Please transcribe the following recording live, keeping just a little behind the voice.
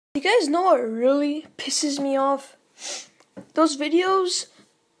You guys know what really pisses me off? Those videos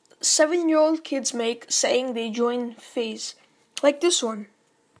 7-year-old kids make saying they join Faze. Like this one.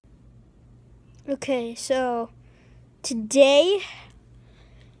 Okay, so today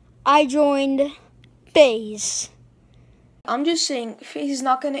I joined Faze. I'm just saying Faze is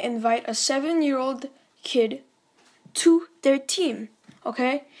not going to invite a 7-year-old kid to their team,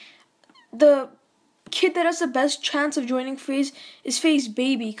 okay? The kid that has the best chance of joining Faze is Faze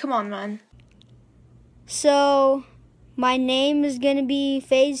baby. Come on, man. So my name is gonna be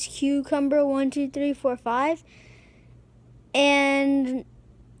Faze Cucumber 12345, and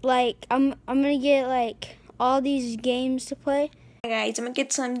like I'm gonna get like all these games to play. Guys, I'm gonna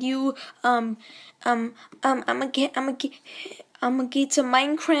get some new I'm gonna get some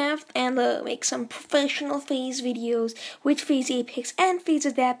Minecraft and make some professional Faze videos with Faze Apex and Faze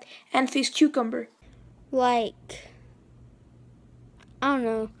Adapt and Faze Cucumber. Like, I don't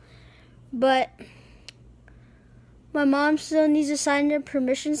know, but my mom still needs to sign a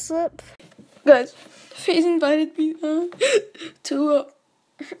permission slip. Guys, Faze invited me to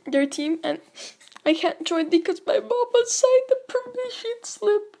their team, and I can't join because my mama signed the permission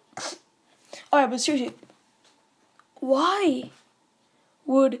slip. Alright, but seriously, why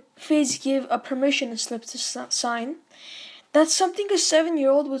would Faze give a permission slip to sign? That's something a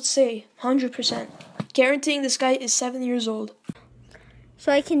 7-year-old would say, 100%. Guaranteeing this guy is 7 years old.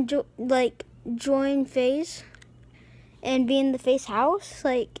 So I can join Faze and be in the Faze house,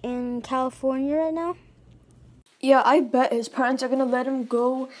 like in California right now. Yeah, I bet his parents are gonna let him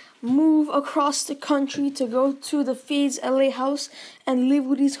go move across the country to go to the Faze LA house and live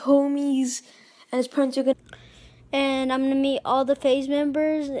with his homies. And his parents are gonna... And I'm gonna meet all the Faze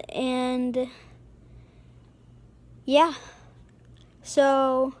members, and yeah.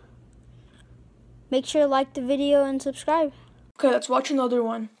 So make sure to like the video and subscribe. Okay, let's watch another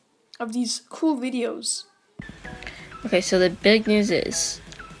one of these cool videos. Okay, so the big news is,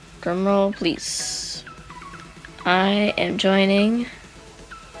 drumroll please, I am joining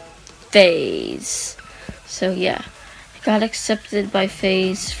Faze. So yeah, I got accepted by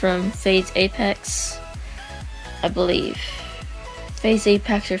Faze from Faze Apex, I believe. Faze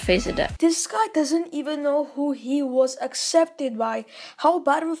Apex or Faze Adapt. This guy doesn't even know who he was accepted by. How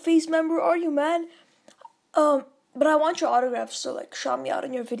bad of a Faze member are you, man? But I want your autographs, so like shout me out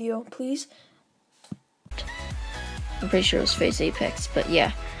in your video, please. I'm pretty sure it was Faze Apex, but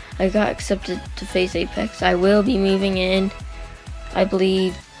yeah, I got accepted to Faze Apex. I will be moving in, I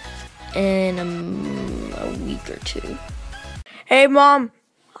believe, in a week or two. Hey mom,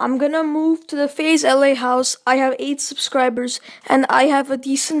 I'm gonna move to the Faze LA house. I have 8 subscribers and I have a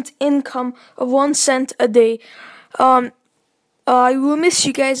decent income of 1 cent a day. I will miss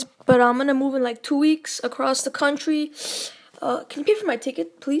you guys, but I'm gonna move in like 2 weeks across the country. Can you pay for my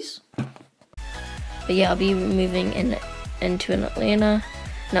ticket, please? But yeah, I'll be moving into Atlanta.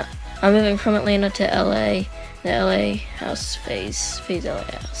 No, I'm moving from Atlanta to LA. The LA house, Faze LA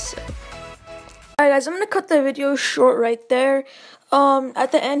house. So. Alright guys, I'm gonna cut the video short right there.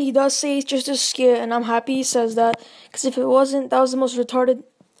 At the end he does say it's just a skit, and I'm happy he says that, because if it wasn't, that was the most retarded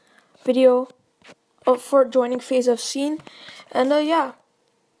video for joining Faze I've seen. And yeah,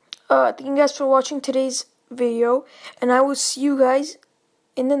 thank you guys for watching today's video, and I will see you guys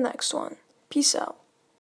in the next one. Peace out.